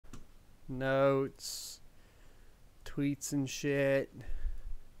notes, tweets and shit.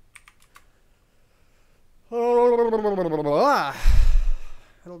 It'll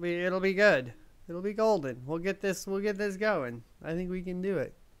be good. It'll be golden. We'll get this going. I think we can do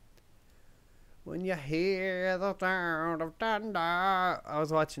it. When you hear the sound of thunder. I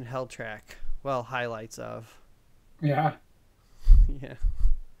was watching Hell Track. Well, highlights of. Yeah. Yeah.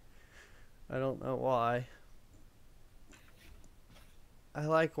 I don't know why. I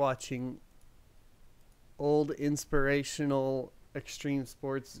like watching old inspirational extreme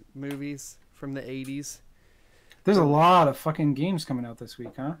sports movies from the 80s. There's a lot of fucking games coming out this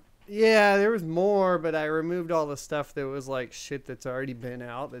week, huh? Yeah, there was more, but I removed all the stuff that was like shit that's already been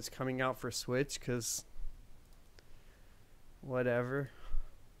out that's coming out for Switch because whatever.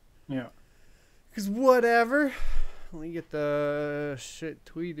 Yeah. Because whatever. Let me get the shit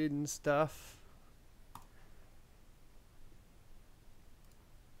tweeted and stuff.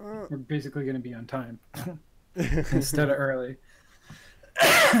 We're basically going to be on time instead of early.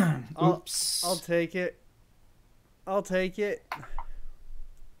 Oops. I'll take it. I'll take it.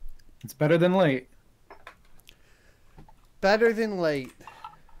 It's better than late. Better than late.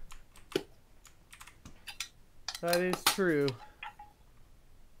 That is true.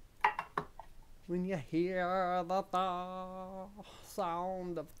 When you hear the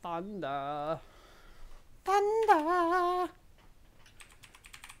sound of thunder. Thunder.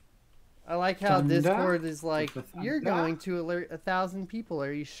 I like how Thunder? Discord is like, you're going to alert 1,000 people.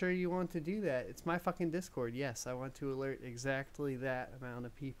 Are you sure you want to do that? It's my fucking Discord. Yes, I want to alert exactly that amount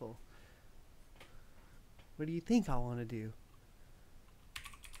of people. What do you think I want to do?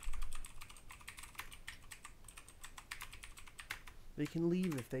 They can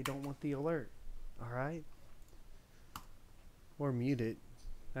leave if they don't want the alert. Alright? Or mute it.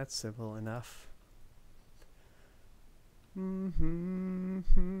 That's simple enough.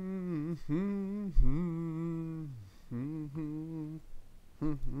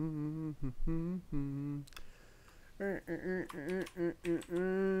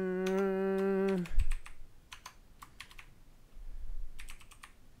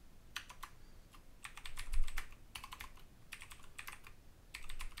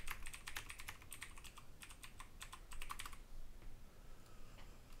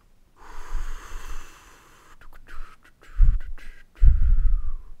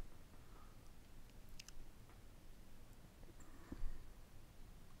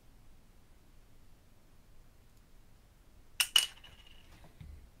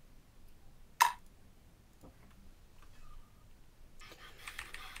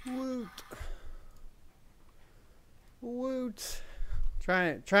 Woot. Woot.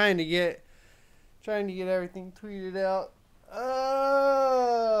 Trying to get everything tweeted out.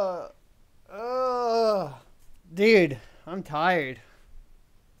 Dude, I'm tired.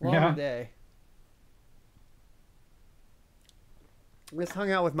 Long day. I just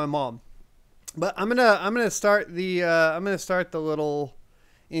hung out with my mom. But I'm gonna start the little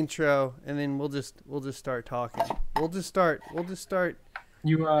intro and then we'll just start talking. We'll just start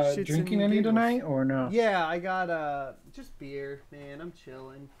You drinking any tonight or no? Yeah, I got just beer, man. I'm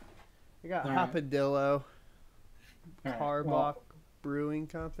chilling. I got Hopadillo, Carbach Brewing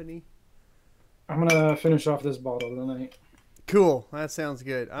Company. I'm gonna finish off this bottle tonight. Cool, that sounds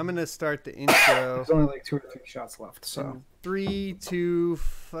good. I'm gonna start the intro. There's only like 2 or 3 shots left, so 3, 2,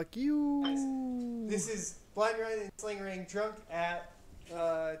 fuck you. This is Blindrun and Slingering drunk at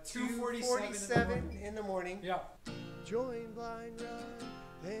 2:47 in the morning. Yeah. Join Blindrun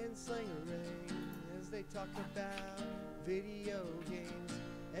and Slingering as they talk about video games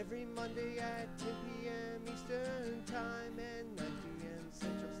every Monday at 10 p.m. Eastern Time and 9 p.m.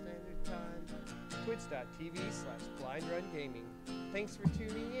 Central Standard Time. Twitch.tv/BlindRunGaming. Thanks for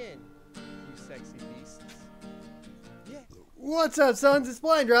tuning in, you sexy beasts. Yeah. What's up, sons? It's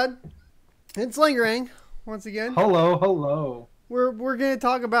Blindrun and Slingering once again. Hello. We're gonna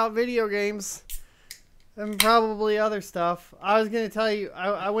talk about video games. And probably other stuff. I was going to tell you,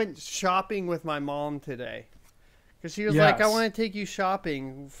 I went shopping with my mom today. Because she was like, I want to take you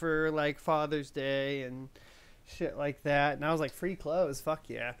shopping for like Father's Day and shit like that. And I was like, free clothes, fuck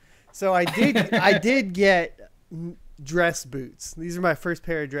yeah. So I did get dress boots. These are my first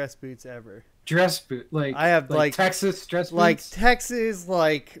pair of dress boots ever. Dress boot, like I have like Texas dress boots, like Texas,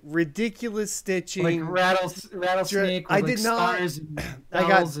 like ridiculous stitching, like rattlesnake. I with, did like, not. stars and I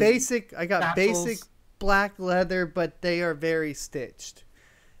got basic. I got tassels. basic black leather, but they are very stitched.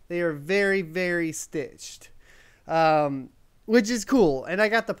 They are very, very stitched, which is cool. And I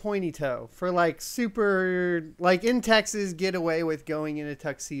got the pointy toe for like super, like in Texas, get away with going in a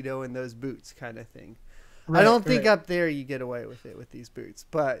tuxedo in those boots kind of thing. I don't think up there you get away with it with these boots,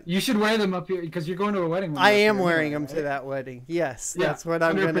 but you should wear them up here because you're going to a wedding. I am wearing them to that wedding. Yes, that's what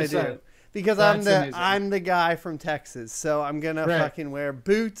I'm gonna do because I'm the guy from Texas, so I'm gonna fucking wear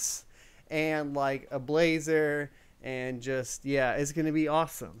boots and like a blazer and just it's gonna be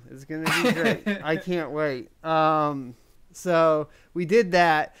awesome. It's gonna be great. I can't wait. So we did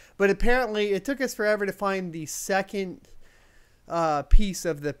that, but apparently it took us forever to find the second piece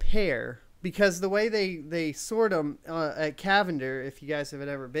of the pair. Because the way they sort them at Cavender, if you guys have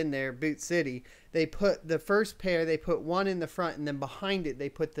ever been there, Boot City, they put the first pair, they put one in the front, and then behind it they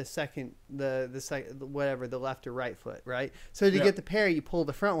put the second, the whatever, the left or right foot, right? So to get the pair, you pull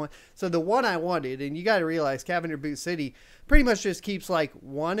the front one. So the one I wanted, and you got to realize Cavender Boot City pretty much just keeps like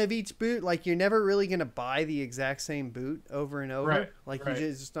one of each boot. Like you're never really going to buy the exact same boot over and over. Right. Like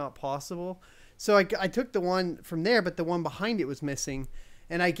it's just not possible. So I took the one from there, but the one behind it was missing.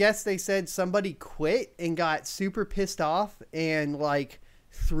 And I guess they said somebody quit and got super pissed off and like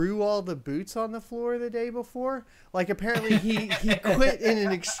threw all the boots on the floor the day before. Like apparently he quit in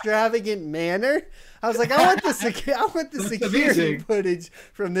an extravagant manner. I was like, I want the security footage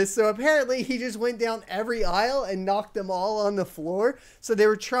from this. So apparently he just went down every aisle and knocked them all on the floor. So they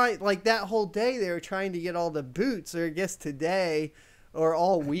were trying, like that whole day they were trying to get all the boots, or I guess today or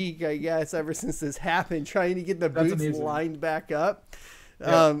all week, I guess, ever since this happened, trying to get the boots lined back up.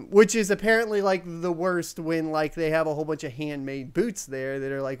 Which is apparently like the worst when like they have a whole bunch of handmade boots there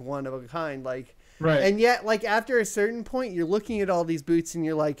that are like one of a kind, like and yet like after a certain point you're looking at all these boots and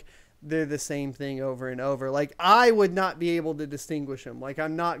you're like, they're the same thing over and over. Like I would not be able to distinguish them. Like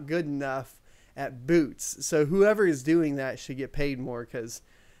I'm not good enough at boots, so whoever is doing that should get paid more, because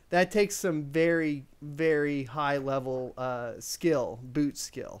that takes some very, very high level boot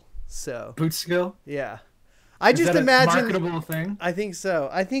skill. So boot skill, I just imagine a marketable thing. I think so.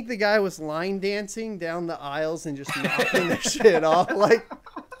 I think the guy was line dancing down the aisles and just knocking the shit off. Like,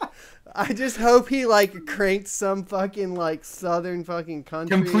 I just hope he like cranked some fucking like southern fucking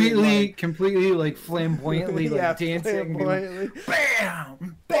country. Completely like flamboyantly like dancing. Flamboyantly.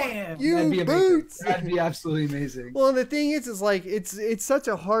 Bam, bam. You boots. That'd be absolutely amazing. Well, and the thing is like it's such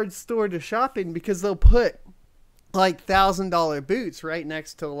a hard store to shop in because they'll put like $1,000 boots right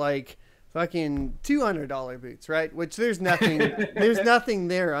next to like fucking $200 boots, right? Which there's nothing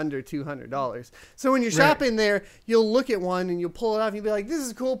there under $200. So when you're shopping there, you'll look at one and you'll pull it off and you'll be like, this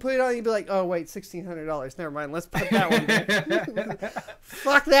is cool, put it on. You'll be like, oh wait, $1,600. Never mind, let's put that one back.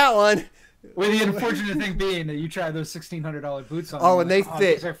 Fuck that one. Well, the unfortunate thing being that you try those $1,600 boots on. Oh, and they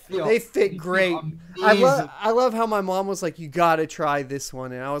fit. They fit great. I love how my mom was like, you gotta try this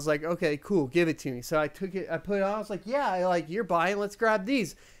one, and I was like, okay, cool, give it to me. So I took it, I put it on. I was like, yeah, you're buying. Let's grab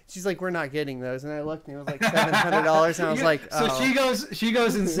these. She's like, we're not getting those, and I looked, and it was like $700, and I was like, oh. So she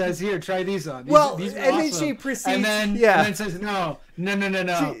goes and says, here, try these on. These and awesome. Then she proceeds, and then says, no.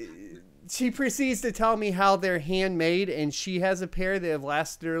 She proceeds to tell me how they're handmade, and she has a pair that have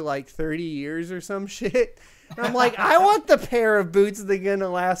lasted her like 30 years or some shit. And I'm like, I want the pair of boots that are gonna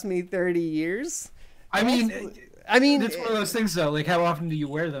last me 30 years. I mean, it's one of those things though. Like, how often do you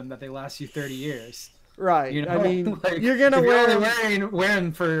wear them that they last you 30 years? Right. You know? I mean, like, you're gonna wear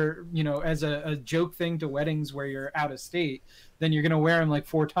them for, you know, as a joke thing to weddings where you're out of state. Then you're gonna wear them like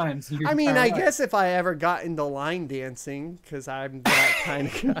 4 times. I mean, I guess if I ever got into line dancing, because I'm that kind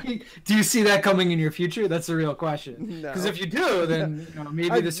of guy. Do you see that coming in your future? That's the real question. Because if you do, then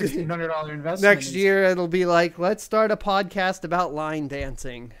maybe the $1,600 investment. Next year, it'll be like, let's start a podcast about line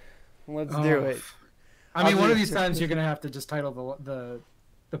dancing. Let's do it. I mean, one of these times you're gonna have to just title the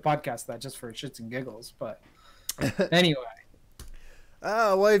podcast that, just for shits and giggles. But anyway.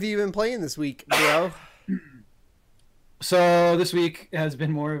 What have you been playing this week, bro? So this week has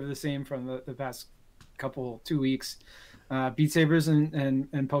been more of the same from the past 2 weeks. Beat Sabers and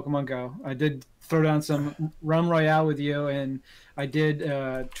Pokemon Go. I did throw down some Realm Royale with you, and I did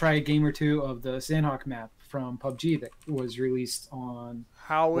try a game or two of the Sandhawk map from PUBG that was released on...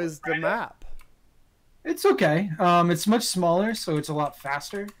 How is the map? It's okay. It's much smaller, so it's a lot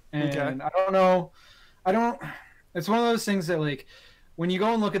faster. And I don't know... It's one of those things that, like, when you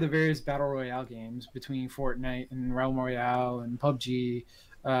go and look at the various Battle Royale games between Fortnite and Realm Royale and PUBG,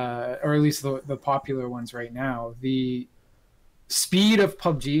 or at least the popular ones right now, the speed of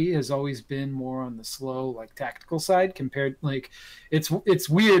PUBG has always been more on the slow, like, tactical side compared, like, it's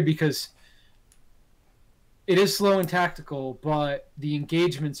weird because it is slow and tactical, but the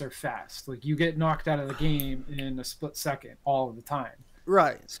engagements are fast. Like, you get knocked out of the game in a split second all of the time.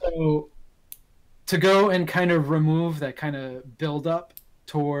 Right. So to go and kind of remove that kind of build up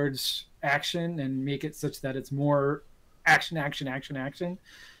towards action and make it such that it's more action,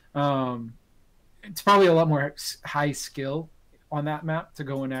 it's probably a lot more high skill on that map to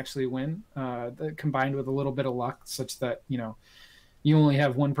go and actually win, combined with a little bit of luck, such that you only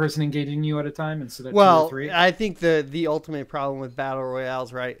have one person engaging you at a time instead of two or three. I think the ultimate problem with battle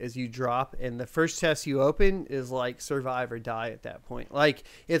royales, right, is you drop and the first chest you open is like survive or die at that point. Like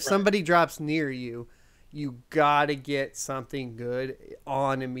if somebody drops near you, you gotta get something good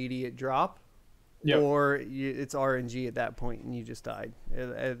on immediate drop, or it's RNG at that point and you just died.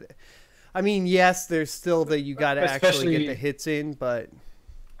 I mean, yes, there's still you gotta actually get the hits in, but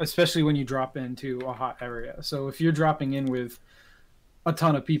especially when you drop into a hot area. So if you're dropping in with a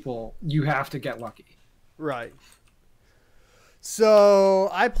ton of people, you have to get lucky. Right. So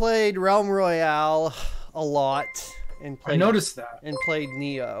I played Realm Royale a lot and played, I noticed that. And played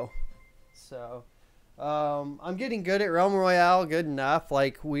Neo. So I'm getting good at Realm Royale, good enough.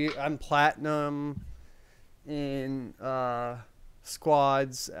 Like I'm platinum in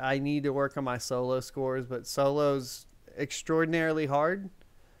squads. I need to work on my solo scores, but solo's extraordinarily hard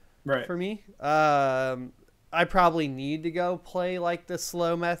for me. I probably need to go play like the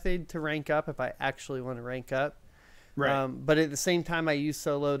slow method to rank up if I actually want to rank up. Right. But at the same time, I use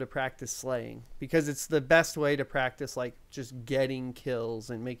solo to practice slaying because it's the best way to practice like just getting kills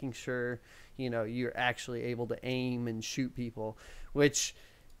and making sure, you're actually able to aim and shoot people, which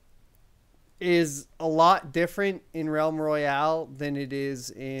is a lot different in Realm Royale than it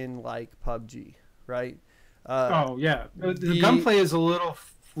is in like PUBG, right? The gunplay is a little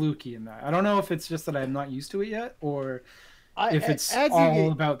fluky in that. I don't know if it's just that I'm not used to it yet, or if it's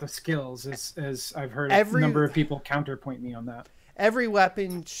all about the skills, as I've heard a number of people counterpoint me on that. Every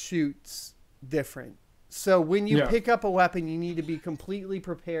weapon shoots different. So when you pick up a weapon, you need to be completely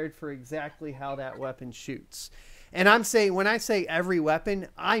prepared for exactly how that weapon shoots. And I'm saying, when I say every weapon,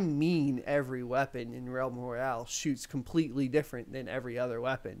 I mean every weapon in Realm Royale shoots completely different than every other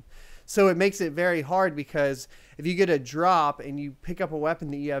weapon. So it makes it very hard because if you get a drop and you pick up a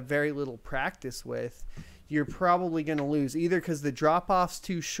weapon that you have very little practice with, you're probably going to lose either because the drop-off's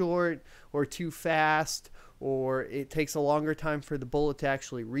too short or too fast, or it takes a longer time for the bullet to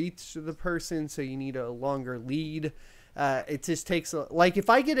actually reach the person, so you need a longer lead. It just takes like if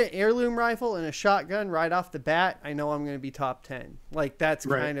I get an heirloom rifle and a shotgun right off the bat, I know I'm going to be top 10. Like that's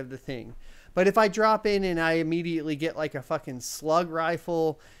kind of the thing. But if I drop in and I immediately get like a fucking slug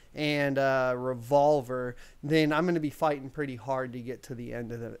rifle and a revolver, then I'm going to be fighting pretty hard to get to the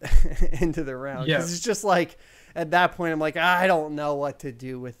end of the end of the round. Because it's just like at that point I'm like, I don't know what to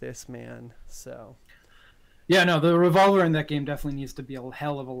do with this, man. So yeah, no, the revolver in that game definitely needs to be a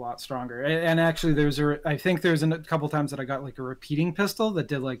hell of a lot stronger. And actually, I think there's a couple times that I got like a repeating pistol that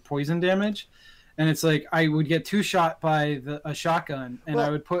did like poison damage. And it's like I would get 2 shot by a shotgun, and I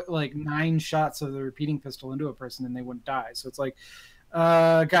would put like 9 shots of the repeating pistol into a person, and they wouldn't die. So it's like,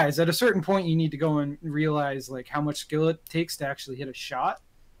 guys, at a certain point, you need to go and realize like how much skill it takes to actually hit a shot,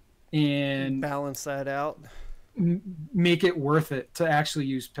 and balance that out, make it worth it to actually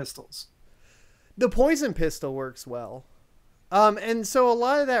use pistols. The poison pistol works well. And so a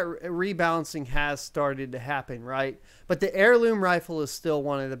lot of that rebalancing has started to happen, right? But the heirloom rifle is still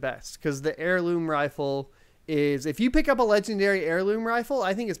one of the best because the heirloom rifle is, if you pick up a legendary heirloom rifle,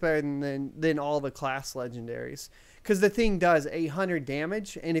 I think it's better than all the class legendaries because the thing does 800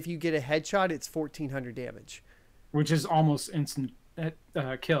 damage, and if you get a headshot, it's 1400 damage, which is almost instant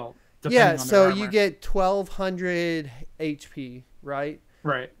kill. Yeah, so you get 1200 HP, right?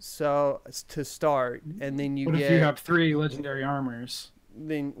 Right. So to start, and then you get. If you have 3 legendary armors?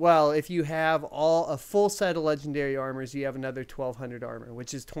 Then, if you have a full set of legendary armors, you have another 1200 armor,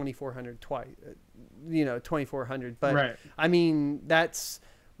 which is 2400 twice. 2400. But I mean, that's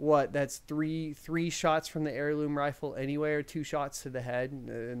three shots from the heirloom rifle anyway, or 2 shots to the head,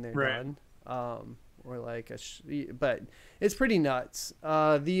 and they're done. Or like but it's pretty nuts.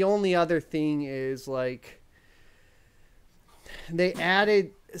 The only other thing is like. They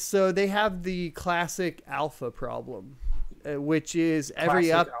have the classic alpha problem, which is every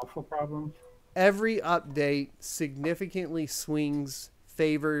update significantly swings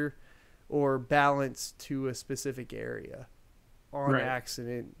favor or balance to a specific area on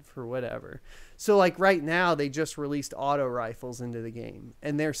accident for whatever. So like right now they just released auto rifles into the game,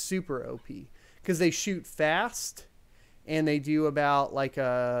 and they're super OP because they shoot fast. And they do about like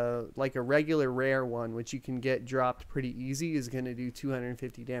a regular rare one, which you can get dropped pretty easy, is going to do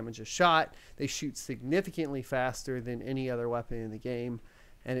 250 damage a shot. They shoot significantly faster than any other weapon in the game,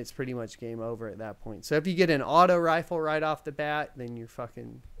 and it's pretty much game over at that point. So if you get an auto rifle right off the bat, then you're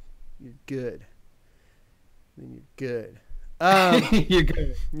good. Then you're good. You're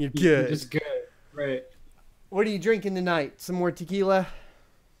good. You're good. You're just good. Right. What are you drinking tonight? Some more tequila?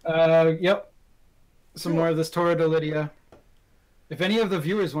 Yep. some more of this Torre de Lidia. If any of the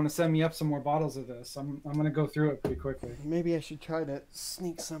viewers want to send me up some more bottles of this, I'm gonna go through it pretty quickly. Maybe I should try to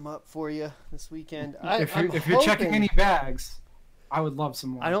sneak some up for you this weekend. If you're checking any bags, I would love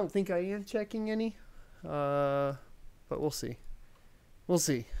some more. I don't think I am checking any, but we'll see. We'll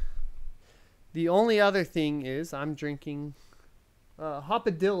see. The only other thing is I'm drinking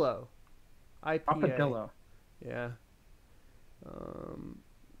Hopadillo IPA. Hopadillo. Yeah.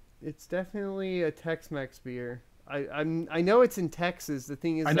 It's definitely a Tex-Mex beer. I know it's in Texas. The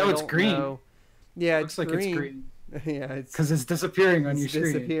thing is, I know it's green. Know. Yeah, it looks like it's green. Yeah, it's because it's disappearing on your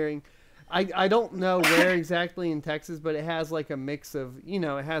screen. Disappearing. I don't know where exactly in Texas, but it has like a mix of,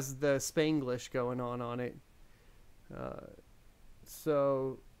 it has the Spanglish going on it.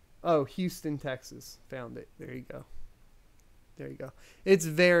 Houston, Texas. Found it. There you go. There you go. It's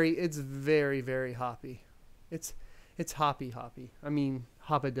very, very hoppy. It's hoppy. I mean,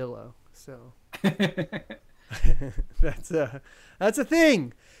 hopadillo. So that's a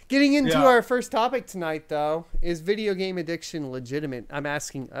thing. Getting into our first topic tonight, though, is video game addiction legitimate? I'm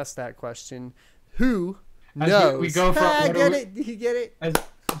asking us that question. Who knows? We go from You get it? As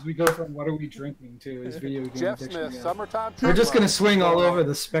we go from what are we drinking to is video game Jeff addiction. Smith, summertime. We're just going to swing all over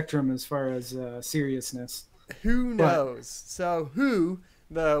the spectrum as far as seriousness. Who knows? So who,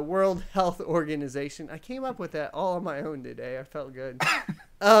 the World Health Organization, I came up with that all on my own today. I felt good.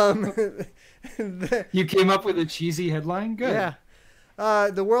 You came up with a cheesy headline? Good. Yeah.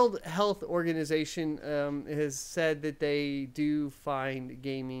 The World Health Organization has said that they do find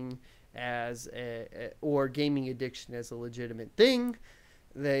gaming as or gaming addiction as a legitimate thing.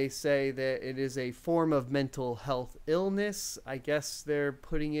 They say that it is a form of mental health illness. I guess they're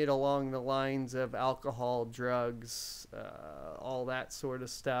putting it along the lines of alcohol, drugs, all that sort of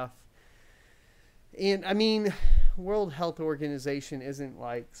stuff. And I mean, World Health Organization isn't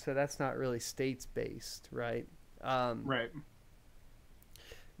so that's not really states-based, right? Right.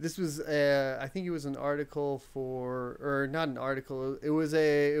 This was, I think it was an article or not an article. It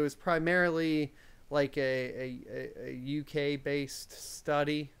was primarily like a UK based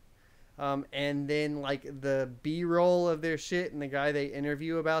study, and then like the B-roll of their shit, and the guy they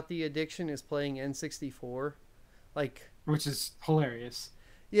interview about the addiction is playing N64, which is hilarious.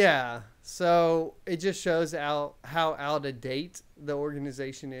 Yeah, so it just shows how out of date the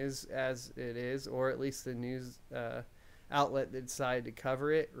organization is as it is, or at least the news outlet that decided to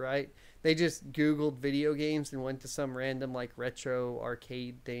cover it, right? They just Googled video games and went to some random retro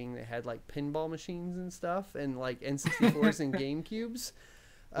arcade thing that had pinball machines and stuff and N64s and GameCubes.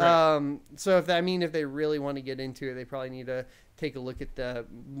 Right. So if they really want to get into it, they probably need to take a look at the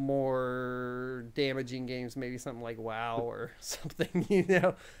more damaging games, maybe something like WoW or something,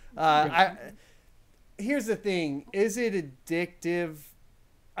 Here's the thing. Is it addictive?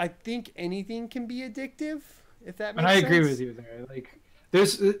 I think anything can be addictive, if that makes sense. And I agree with you there.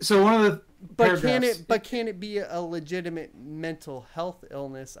 There's one of the can it be a legitimate mental health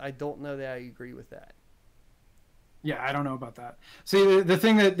illness? I don't know that I agree with that. Yeah, I don't know about that. See, the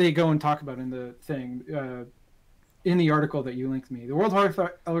thing that they go and talk about in the thing, in the article that you linked me, the World Health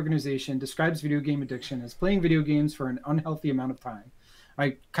Organization describes video game addiction as playing video games for an unhealthy amount of time.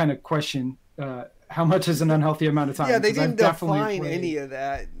 I kind of question how much is an unhealthy amount of time. Yeah, they didn't define any of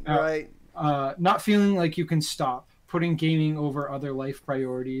that, right? Not feeling like you can stop, putting gaming over other life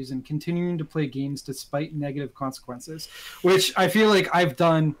priorities, and continuing to play games despite negative consequences, which I feel like I've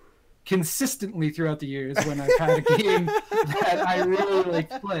done consistently throughout the years when I've had a game that I really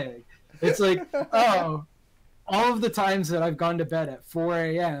like playing. It's all of the times that I've gone to bed at 4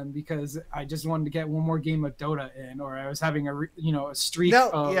 a.m. because I just wanted to get one more game of Dota in, or I was having a streak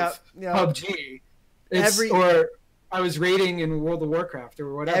of PUBG. Or I was raiding in World of Warcraft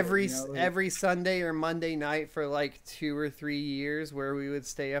or whatever. Every Sunday or Monday night for 2 or 3 years, where we would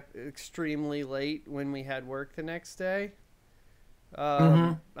stay up extremely late when we had work the next day.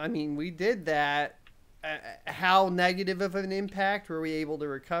 I mean, we did that. How negative of an impact were we able to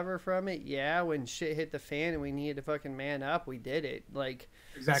recover from it? Yeah, when shit hit the fan and we needed to fucking man up, we did it.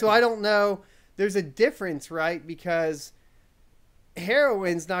 Exactly. So I don't know. There's a difference, right? Because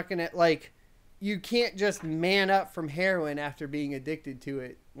heroin's not gonna you can't just man up from heroin after being addicted to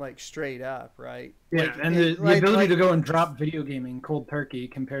it straight up, right? Yeah, and the ability to go and drop video gaming cold turkey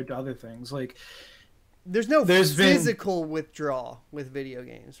compared to other things there's no physical withdrawal with video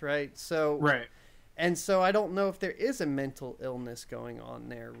games, right? So right. And so I don't know if there is a mental illness going on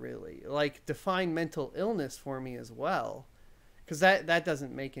there, really. Define mental illness for me as well, because that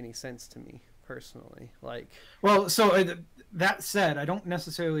doesn't make any sense to me personally. Well, so that said, I don't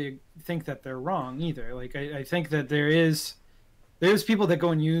necessarily think that they're wrong either. I think that there is there's people that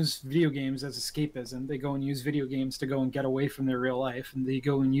go and use video games as escapism. They go and use video games to go and get away from their real life, and they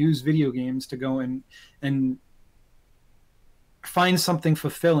go and use video games to go and find something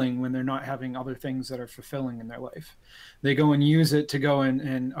fulfilling when they're not having other things that are fulfilling in their life. They go and use it to go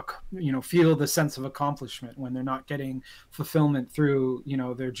and feel the sense of accomplishment when they're not getting fulfillment through,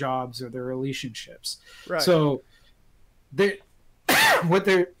 their jobs or their relationships. Right. So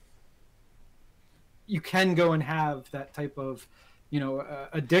you can go and have that type of,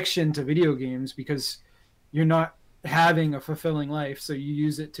 addiction to video games because you're not having a fulfilling life. So you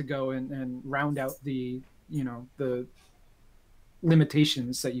use it to go and round out the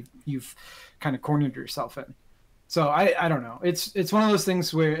limitations that you've kind of cornered yourself in. So I don't know. It's one of those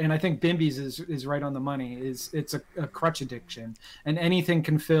things where, and I think Bimby's is right on the money. It's a crutch addiction, and anything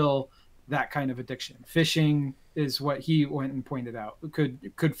can fill that kind of addiction. Fishing is what he went and pointed out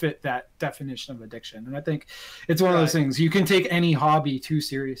could fit that definition of addiction. And I think it's one of those things. You can take any hobby too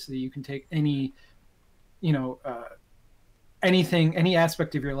seriously. You can take any, anything, any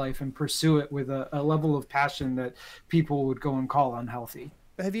aspect of your life and pursue it with a level of passion that people would go and call unhealthy.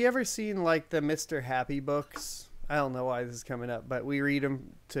 Have you ever seen like the Mr. Happy books? I don't know why this is coming up, but I read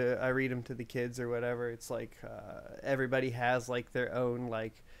them to the kids or whatever. It's like everybody has like their own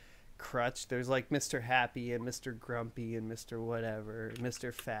like crutch. There's like Mr. Happy and Mr. Grumpy and Mr. whatever,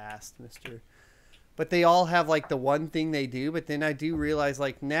 Mr. Fast, but they all have like the one thing they do. But then I do realize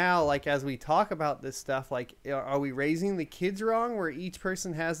like now, like as we talk about this stuff, like are we raising the kids wrong where each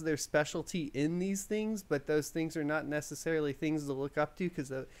person has their specialty in these things, but those things are not necessarily things to look up to,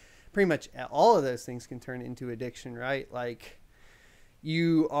 because pretty much all of those things can turn into addiction, right? Like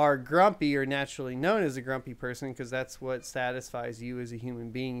you are grumpy or naturally known as a grumpy person because that's what satisfies you as a human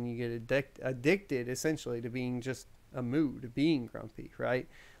being, and you get addicted essentially to being just a mood of being grumpy, right?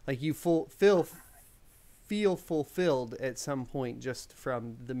 Like you feel fulfilled at some point just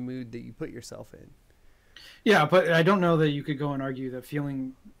from the mood that you put yourself in. Yeah, but I don't know that you could go and argue that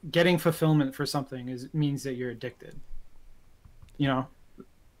getting fulfillment for something means that you're addicted.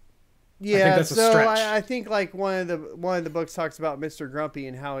 Yeah, I think like one of the books talks about Mr. Grumpy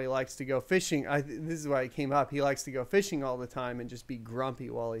and how he likes to go fishing. This is why it came up. He likes to go fishing all the time and just be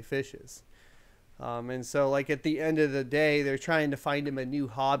grumpy while he fishes. And so like at the end of the day, they're trying to find him a new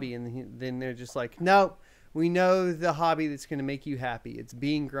hobby, and then they're just like, nope, we know the hobby that's going to make you happy. It's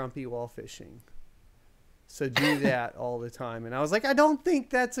being grumpy while fishing. So do that all the time. And I was like, I don't think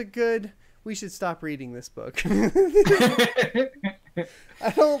that's we should stop reading this book. I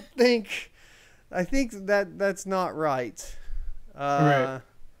think that's not right. Right.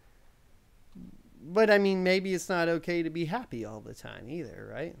 But I mean, maybe it's not okay to be happy all the time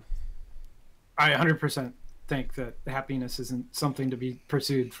either, right? I 100% think that happiness isn't something to be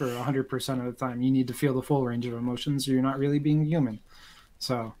pursued for 100% of the time. You need to feel the full range of emotions, or you're not really being human.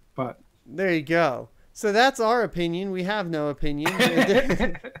 So, but there you go. So that's our opinion. We have no opinion.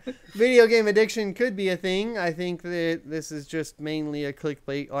 Video game addiction could be a thing. I think that this is just mainly a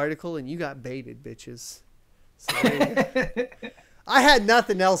clickbait article, and you got baited, bitches. So I had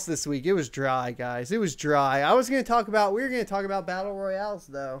nothing else this week. It was dry, guys. It was dry. We were going to talk about Battle Royales,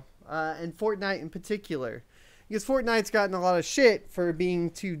 though, and Fortnite in particular. Because Fortnite's gotten a lot of shit for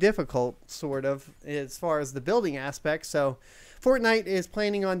being too difficult, sort of, as far as the building aspect. So Fortnite is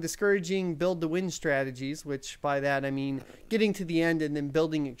planning on discouraging build-to-win strategies, which by that I mean getting to the end and then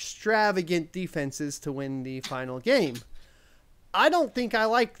building extravagant defenses to win the final game. I don't think I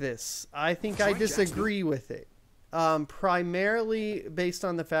like this. I think I disagree with it. Primarily based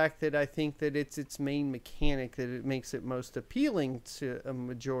on the fact that I think that it's its main mechanic that it makes it most appealing to a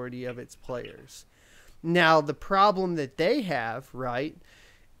majority of its players. Now, the problem that they have, right,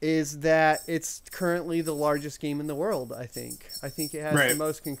 is that it's currently the largest game in the world, I think. I think it has the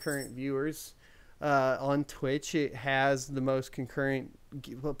most concurrent viewers on Twitch. It has the most concurrent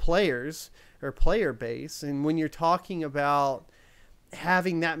players or player base. And when you're talking about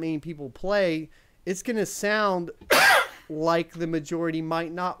having that many people play, it's going to sound like the majority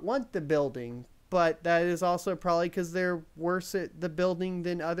might not want the building. But that is also probably because they're worse at the building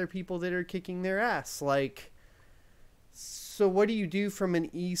than other people that are kicking their ass. Like, so what do you do from an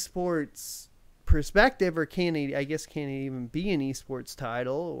esports perspective, or can it even be an esports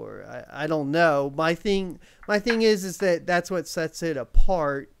title? Or I don't know. My thing is that that's what sets it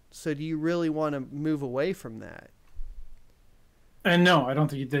apart. So do you really want to move away from that? And no, I don't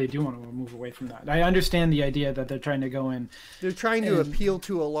think they do want to move away from that. I understand the idea that they're trying to go in. They're trying to appeal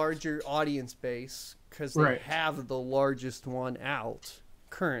to a larger audience base because they have the largest one out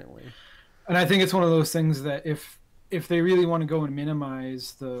currently. And I think it's one of those things that if if they really want to go and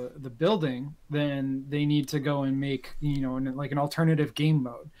minimize the building, then they need to go and make, like an alternative game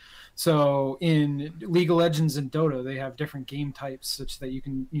mode. So in League of Legends and Dota, they have different game types such that you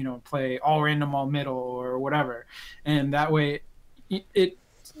can, play all random, all middle, or whatever. And that way it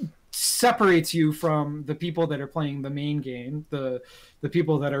separates you from the people that are playing the main game, the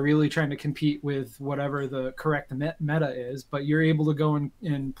people that are really trying to compete with whatever the correct meta is, but you're able to go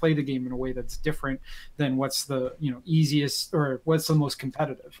and play the game in a way that's different than what's the easiest or what's the most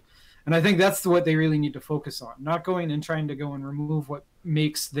competitive. And I think that's what they really need to focus on, not going and trying to go and remove what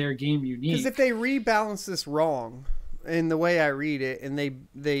makes their game unique. Because if they rebalance this wrong in the way I read it, and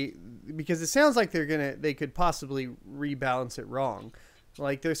they because it sounds like they could possibly rebalance it wrong.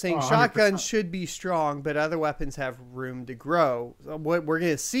 Like they're saying shotguns should be strong, but other weapons have room to grow. What we're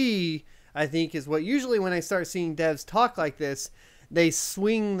going to see, I think, is what usually when I start seeing devs talk like this, they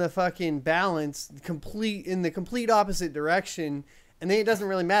swing the fucking balance in the complete opposite direction. And then it doesn't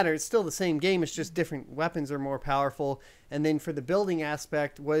really matter. It's still the same game. It's just different weapons are more powerful. And then for the building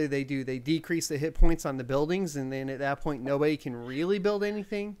aspect, what do? They decrease the hit points on the buildings. And then at that point, nobody can really build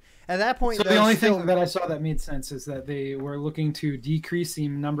anything. At that point, so the only thing that I saw that made sense is that they were looking to decrease the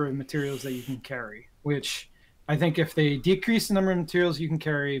number of materials that you can carry, which I think if they decrease the number of materials you can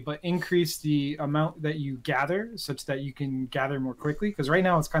carry, but increase the amount that you gather such that you can gather more quickly, because right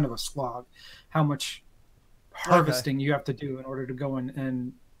now it's kind of a slog how much harvesting you have to do in order to go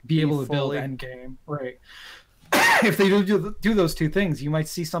and be able to build end game. Right. If they do those two things, you might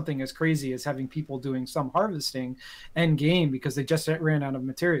see something as crazy as having people doing some harvesting end game because they just ran out of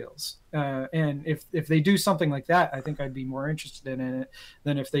materials. And if they do something like that, I think I'd be more interested in it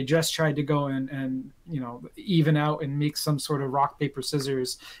than if they just tried to go and even out and make some sort of rock, paper,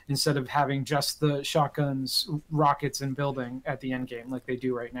 scissors instead of having just the shotguns, rockets, and building at the end game like they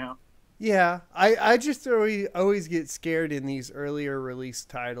do right now. Yeah, I just always get scared in these earlier release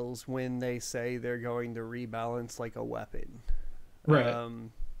titles when they say they're going to rebalance like a weapon. Right.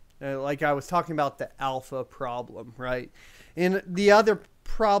 Like I was talking about the alpha problem, right? And the other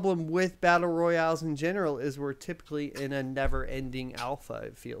problem with battle royales in general is we're typically in a never-ending alpha,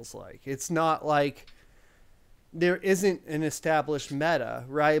 it feels like. It's not like there isn't an established meta,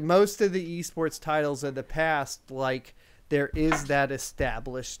 right? Most of the esports titles of the past, like, there is that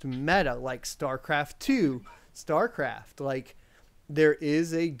established meta, like StarCraft 2, StarCraft. Like, there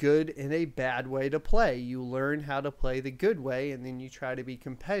is a good and a bad way to play. You learn how to play the good way, and then you try to be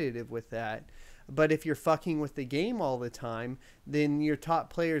competitive with that. But if you're fucking with the game all the time, then your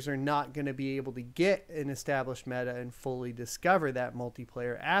top players are not going to be able to get an established meta and fully discover that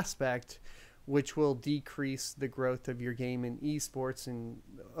multiplayer aspect, which will decrease the growth of your game in esports and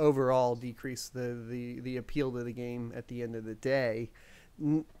overall decrease the appeal to the game at the end of the day.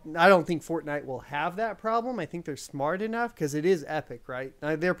 I don't think Fortnite will have that problem. I think they're smart enough because it is Epic, right?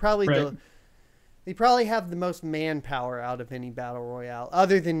 They're probably they probably have the most manpower out of any battle royale,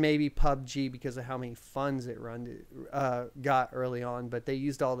 other than maybe PUBG because of how many funds it got early on. But they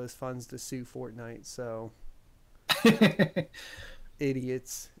used all those funds to sue Fortnite, so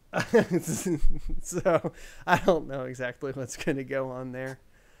idiots. So I don't know exactly what's going to go on there.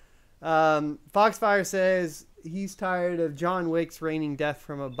 Foxfire says he's tired of John Wick's raining death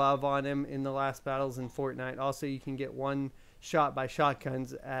from above on him in the last battles in Fortnite. Also, you can get one shot by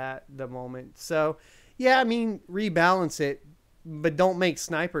shotguns at the moment. So, yeah, I mean, rebalance it, but don't make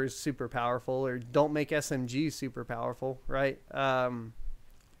snipers super powerful or don't make SMGs super powerful, right?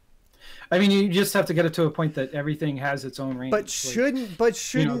 I mean, you just have to get it to a point that everything has its own range. But shouldn't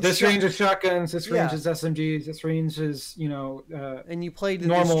this range is shotguns, this range is SMGs, this range is and you play to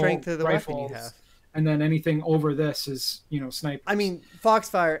the strength of the rifles, weapon you have, and then anything over this is snipers. I mean,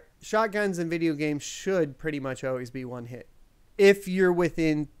 Foxfire, shotguns in video games should pretty much always be one hit if you're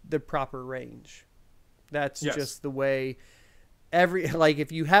within the proper range. That's just the way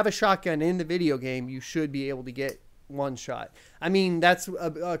if you have a shotgun in the video game, you should be able to get one shot. I mean, that's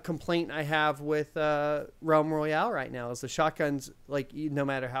a complaint I have with Realm Royale right now is the shotguns, like, no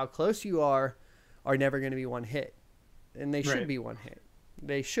matter how close you are never going to be one hit. And they should be one hit.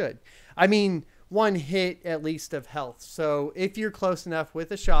 They should. I mean, one hit at least of health. So if you're close enough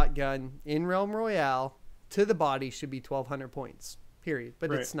with a shotgun in Realm Royale, to the body should be 1,200 points, period.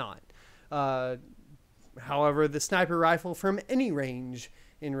 But it's not. However, the sniper rifle from any range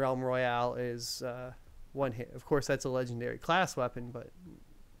in Realm Royale is one hit. Of course, that's a legendary class weapon, but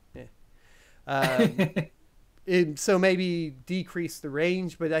so maybe decrease the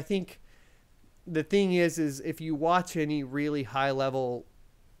range. But I think the thing is if you watch any really high level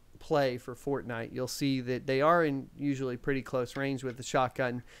play for Fortnite, you'll see that they are in usually pretty close range with the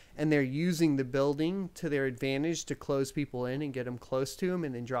shotgun, and they're using the building to their advantage to close people in and get them close to them,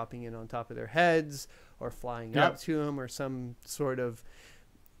 and then dropping it on top of their heads or flying up to them or some sort of.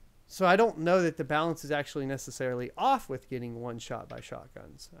 So I don't know that the balance is actually necessarily off with getting one shot by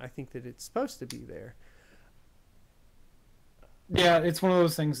shotguns. I think that it's supposed to be there. Yeah, it's one of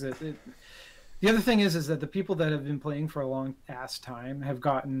those things that. The other thing is that the people that have been playing for a long ass time have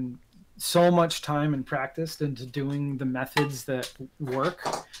gotten so much time and practiced into doing the methods that work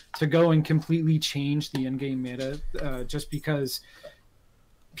to go and completely change the in-game meta just because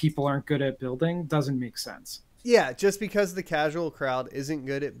people aren't good at building doesn't make sense. Yeah, just because the casual crowd isn't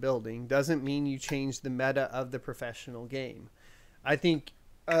good at building doesn't mean you change the meta of the professional game. I think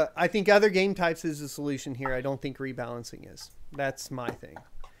other game types is a solution here. I don't think rebalancing is. That's my thing.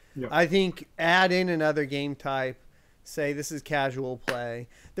 Yep. I think add in another game type, say this is casual play.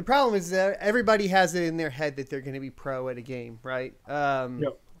 The problem is that everybody has it in their head that they're going to be pro at a game, right?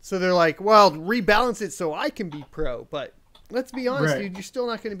 Yep. So they're like, well, rebalance it so I can be pro. But let's be honest, dude, you're still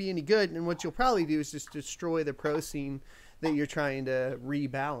not going to be any good. And what you'll probably do is just destroy the pro scene that you're trying to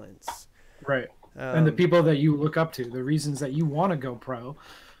rebalance. Right. And the people that you look up to, the reasons that you want to go pro,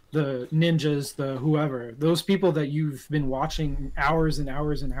 the ninjas, the whoever, those people that you've been watching hours and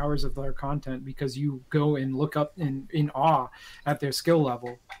hours and hours of their content because you go and look up in awe at their skill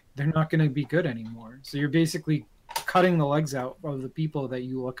level, they're not going to be good anymore. So you're basically cutting the legs out of the people that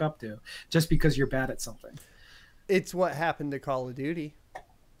you look up to just because you're bad at something. It's what happened to Call of Duty.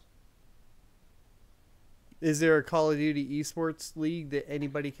 Is there a Call of Duty esports league that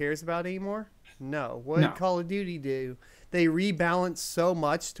anybody cares about anymore? No. What did Call of Duty do? They rebalanced so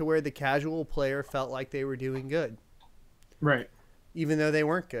much to where the casual player felt like they were doing good. Right. Even though they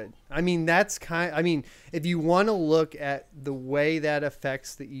weren't good. I mean, if you want to look at the way that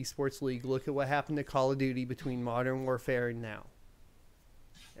affects the esports league, look at what happened to Call of Duty between Modern Warfare and now.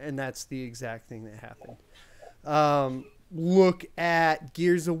 And that's the exact thing that happened. Look at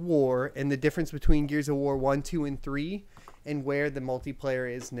Gears of War and the difference between Gears of War 1, 2, and 3 and where the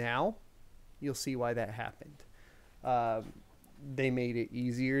multiplayer is now. You'll see why that happened. They made it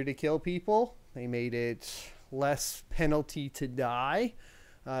easier to kill people. They made it less penalty to die.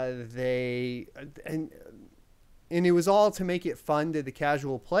 And it was all to make it fun to the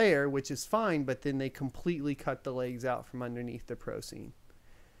casual player, which is fine, but then they completely cut the legs out from underneath the pro scene.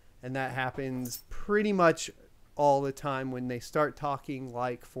 And that happens pretty much all the time when they start talking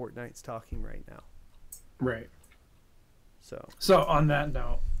like Fortnite's talking right now. Right. So on that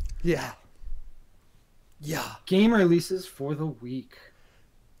note. Yeah. Game releases for the week.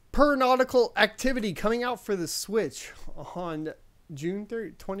 Nautical Activity coming out for the Switch on June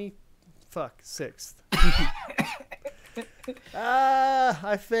 6th.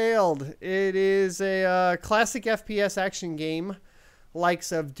 I failed. It is a classic FPS action game,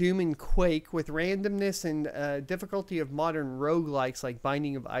 likes of Doom and Quake, with randomness and difficulty of modern roguelikes like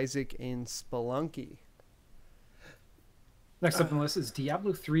Binding of Isaac and Spelunky. Next up on the list is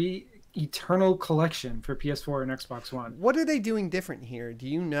Diablo 3 Eternal Collection for PS4 and Xbox One. What are they doing different here? Do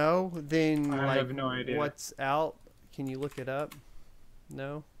you know? I have no idea. What's out? Can you look it up?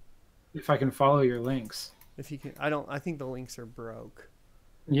 No. If I can follow your links. If you can, I think the links are broke.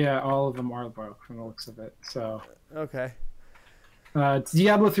 Yeah, all of them are broke from the looks of it. So. Okay.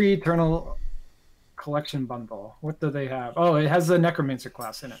 Diablo 3 Eternal Collection bundle. What do they have? Oh, it has the Necromancer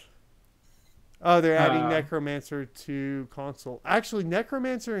class in it. Oh, they're adding Necromancer to console. Actually,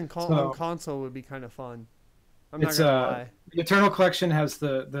 Necromancer on console would be kind of fun. I'm not gonna lie. The Eternal Collection has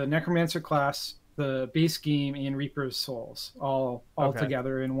the Necromancer class, the base game, and Reaper's Souls all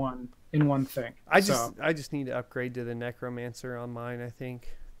together in one thing. I just need to upgrade to the Necromancer on mine, I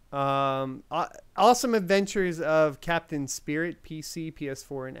think. Awesome Adventures of Captain Spirit, PC,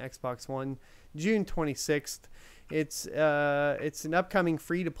 PS4, and Xbox One, June 26th. It's an upcoming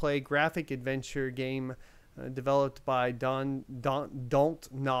free-to-play graphic adventure game developed by Don't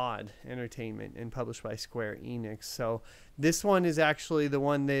Nod Entertainment and published by Square Enix. So this one is actually the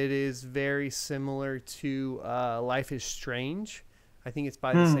one that is very similar to Life is Strange. I think it's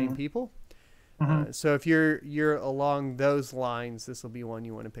by the same people. Mm-hmm. So if you're along those lines, this will be one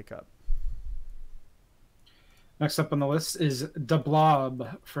you want to pick up. Next up on the list is The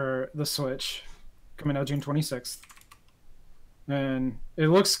Blob for the Switch, coming out June 26th. And it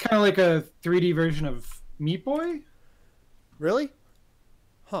looks kind of like a 3D version of Meat Boy. Really?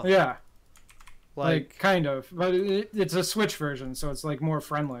 Huh. Yeah. Like kind of. But it's a Switch version, so it's like more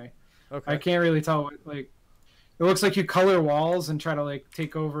friendly. Okay. I can't really tell. It looks like you color walls and try to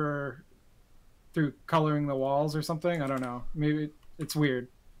take over through coloring the walls or something. I don't know. Maybe it's weird.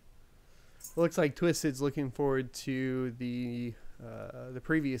 Looks like Twisted's looking forward to the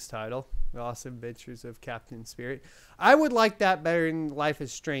previous title, The Awesome Adventures of Captain Spirit. I would like that better than Life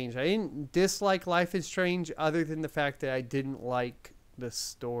is Strange. I didn't dislike Life is Strange other than the fact that I didn't like the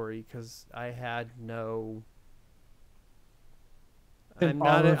story because I had no... I'm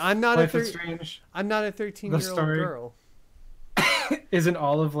not a 13-year-old girl. Isn't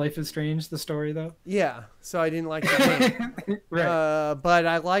all of Life is Strange the story, though? Yeah, so I didn't like the game. Right. But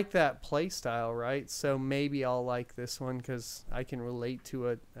I like that play style, right? So maybe I'll like this one because I can relate to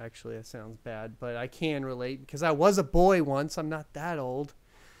it. Actually, that sounds bad, but I can relate because I was a boy once. I'm not that old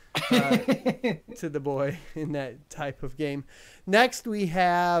to the boy in that type of game. Next, we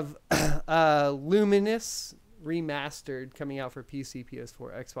have Luminous Remastered coming out for PC,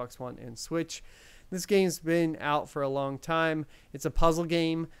 PS4, Xbox One, and Switch. This game's been out for a long time. It's a puzzle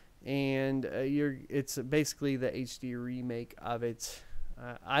game, and it's basically the HD remake of it.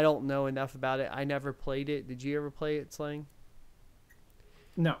 I don't know enough about it. I never played it. Did you ever play it, Slang?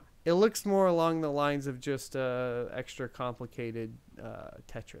 No. It looks more along the lines of just extra complicated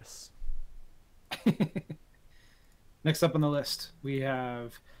Tetris. Next up on the list, we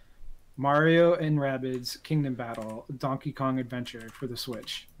have Mario and Rabbids Kingdom Battle Donkey Kong Adventure for the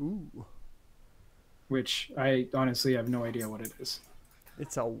Switch. Ooh. Which I honestly have no idea what it is.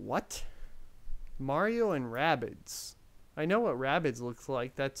 It's a what? Mario and Rabbids. I know what Rabbids looks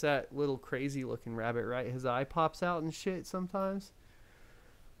like. That's that little crazy looking rabbit, right? His eye pops out and shit sometimes.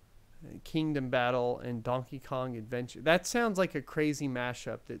 Kingdom Battle and Donkey Kong Adventure. That sounds like a crazy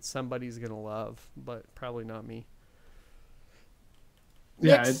mashup that somebody's going to love, but probably not me.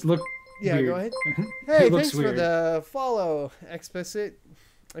 Yeah, it looked weird. Go ahead. Hey, thanks for the follow, Explicit.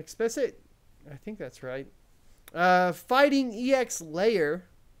 I think that's right. Fighting EX Layer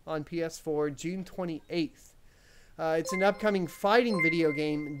on PS4, June 28th. It's an upcoming fighting video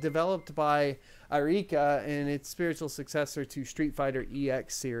game developed by Arika and its spiritual successor to Street Fighter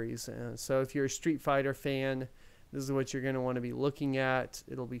EX series. So if you're a Street Fighter fan, this is what you're going to want to be looking at.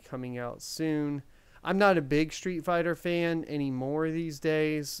 It'll be coming out soon. I'm not a big Street Fighter fan anymore these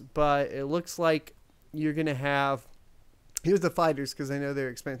days, but it looks like you're going to have... Here's the fighters because I know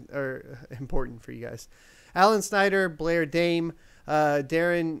they're important for you guys. Alan Snyder, Blair Dame,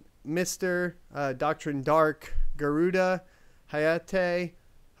 Darren Mister, Doctrine Dark, Garuda, Hayate,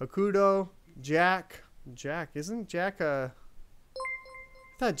 Hakudo, Jack. Isn't Jack a... I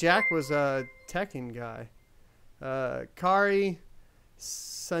thought Jack was a Tekken guy. Kari,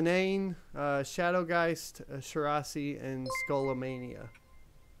 Sanane, Shadowgeist, Shirasi, and Skullomania.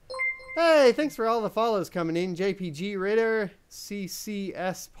 Hey, thanks for all the follows coming in. JPG Ritter,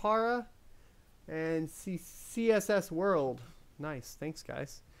 CCS Para, and CSS World. Nice. Thanks,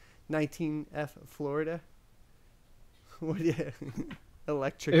 guys. 19F Florida. What?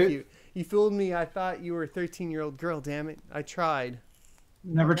 Electrocute. You fooled me. I thought you were a 13-year-old girl, damn it. I tried.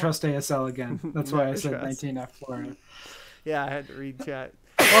 Never trust ASL again. That's why I said 19F Florida. Yeah, I had to read chat.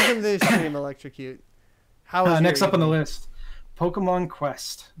 Welcome to the stream, Electrocute. How is next up on the list? Pokemon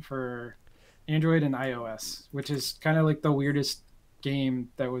Quest for Android and iOS, which is kind of like the weirdest game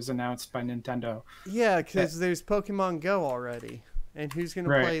that was announced by Nintendo. Yeah, because there's Pokemon Go already. And who's going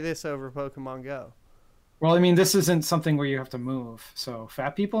to play this over Pokemon Go? Well, I mean, this isn't something where you have to move. So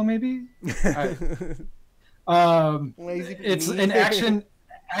fat people, maybe? It's an action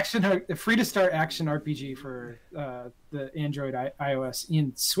free to start action RPG for the Android iOS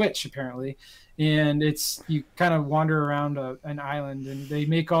in Switch apparently, and you kind of wander around an island and they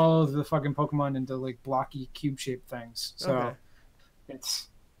make all of the fucking Pokemon into like blocky cube shaped things, so it's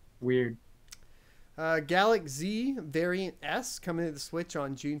weird. Galaxy Z Variant S coming to the Switch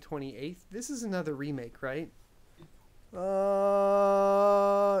on June 28th. This is another remake, right?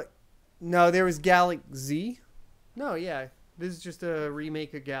 No, there was Galaxy Z. No, yeah. This is just a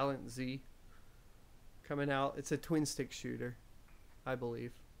remake of Gallant Z coming out. It's a twin stick shooter, I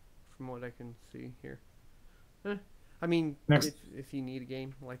believe, from what I can see here. I mean, if you need a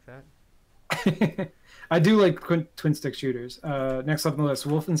game like that. I do like twin stick shooters. Next up on the list,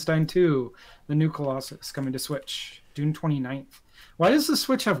 Wolfenstein 2, The New Colossus, coming to Switch, June 29th. Why does the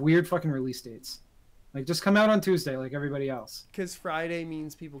Switch have weird fucking release dates? Like, just come out on Tuesday like everybody else. Because Friday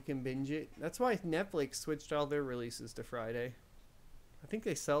means people can binge it. That's why Netflix switched all their releases to Friday. I think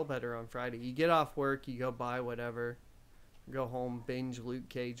they sell better on Friday. You get off work, you go buy whatever, go home, binge Luke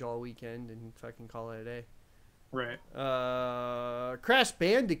Cage all weekend, and fucking call it a day. Right. Crash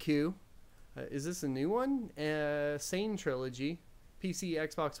Bandicoot. Is this a new one? Sane Trilogy. PC,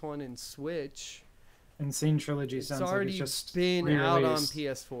 Xbox One, and Switch. Insane Trilogy sounds like it's just been out on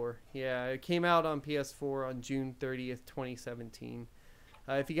PS4. Yeah, it came out on PS4 on June 30th, 2017.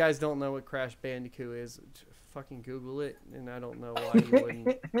 If you guys don't know what Crash Bandicoot is, fucking Google it, and I don't know why you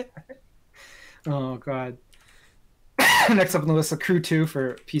wouldn't. Oh, God. Next up on the list, The Crew 2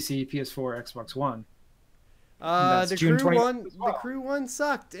 for PC, PS4, Xbox One. The Crew one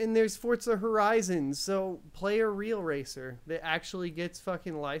sucked, and there's Forza Horizon, so play a real racer that actually gets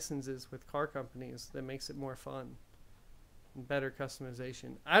fucking licenses with car companies that makes it more fun and better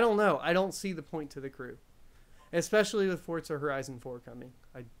customization. I don't know. I don't see the point to the Crew, especially with Forza Horizon 4 coming.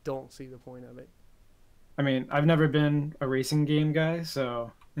 I don't see the point of it. I mean, I've never been a racing game guy,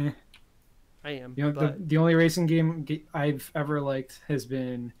 so I am. You know, the only racing game I've ever liked has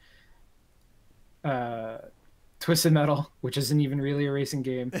been Twisted Metal, which isn't even really a racing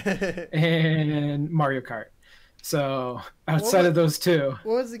game, and Mario Kart. So outside of those two,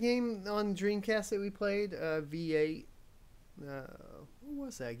 what was the game on Dreamcast that we played? V8. What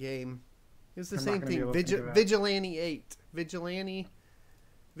was that game? It was the same thing. Vigilante 8. Vigilante.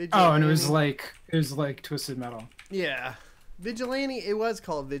 Oh, and it was like Twisted Metal. Yeah, Vigilante. It was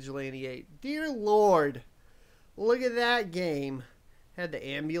called Vigilante 8. Dear Lord, look at that game. Had the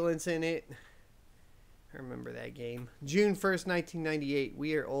ambulance in it. I remember that game. June 1st, 1998.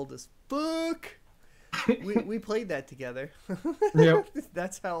 We are old as fuck. we played that together. Yep.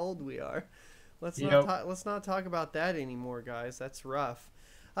 That's how old we are. Let's not talk about that anymore, guys. That's rough.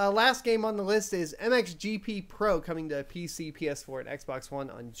 Last game on the list is MXGP Pro, coming to PC, PS4, and Xbox One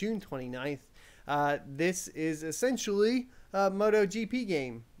on June 29th. This is essentially a MotoGP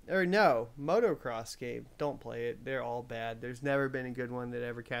game. Or no, motocross game. Don't play it. They're all bad. There's never been a good one that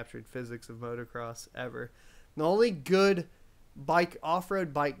ever captured physics of motocross, ever. The only good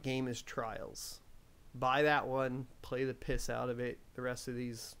off-road bike game is Trials. Buy that one. Play the piss out of it. The rest of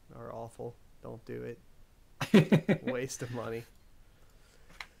these are awful. Don't do it. Waste of money.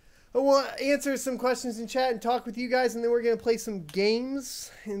 We'll answer some questions in chat and talk with you guys, and then we're going to play some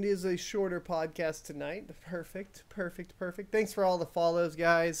games. It is a shorter podcast tonight. Perfect. Thanks for all the follows,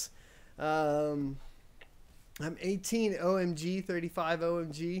 guys. I'm 18 OMG, 35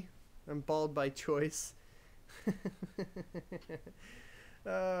 OMG. I'm bald by choice.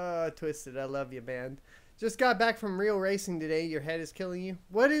 Twisted, I love you, man. Just got back from Real Racing today. Your head is killing you.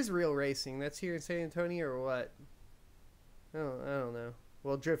 What is Real Racing? That's here in San Antonio or what? Oh, I don't know.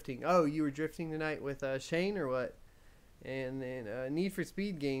 Well, drifting. Oh, you were drifting tonight with Shane or what? And then Need for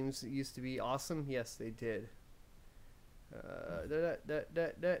Speed games used to be awesome. Yes, they did.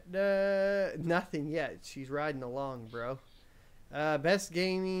 Nothing yet. She's riding along, bro. Best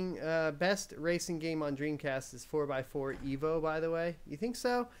racing game on Dreamcast is 4x4 Evo, by the way. You think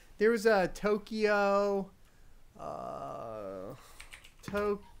so? There was a Tokyo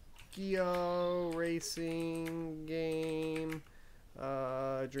racing game.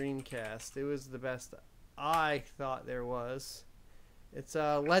 Dreamcast. It was the best I thought there was. It's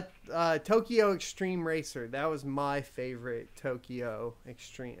Tokyo Extreme Racer. That was my favorite Tokyo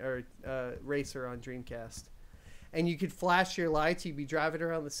Extreme racer on Dreamcast. And you could flash your lights. You'd be driving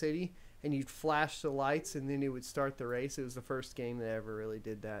around the city and you'd flash the lights and then it would start the race. It was the first game that ever really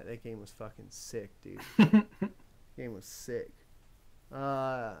did that. That game was fucking sick, dude. Game was sick.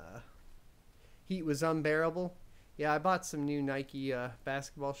 Heat was unbearable. Yeah, I bought some new Nike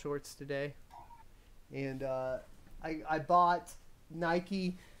basketball shorts today, and I bought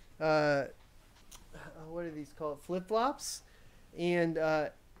Nike. What are these called? Flip flops, and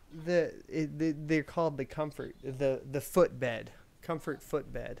they're called the Comfort, the footbed, Comfort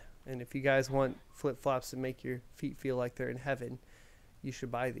footbed. And if you guys want flip flops to make your feet feel like they're in heaven, you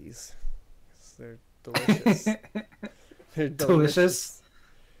should buy these. They're delicious. They're delicious.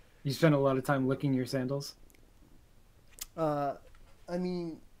 You spend a lot of time licking your sandals. I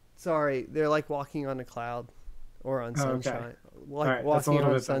mean, sorry, they're like walking on a cloud or on sunshine. Okay. Like right, walking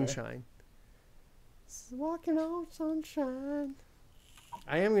on sunshine. Walking on sunshine.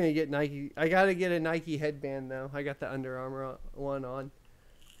 I am going to get Nike. I got to get a Nike headband, though. I got the Under Armour one on.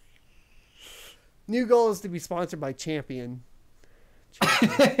 New goal is to be sponsored by Champion.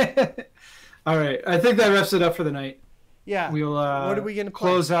 All right. I think that wraps it up for the night. Yeah. We'll what are we gonna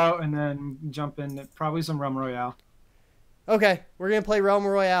close out and then jump in probably some Realm Royale. Okay, we're gonna play Realm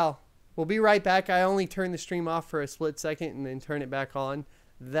Royale. We'll be right back. I only turn the stream off for a split second and then turn it back on.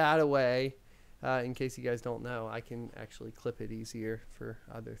 That way, in case you guys don't know, I can actually clip it easier for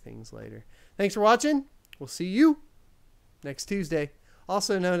other things later. Thanks for watching. We'll see you next Tuesday.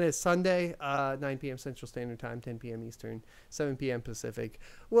 Also known as Sunday, 9 p.m. Central Standard Time, 10 p.m. Eastern, 7 p.m. Pacific.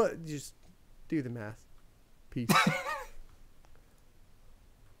 Well, just do the math. Peace.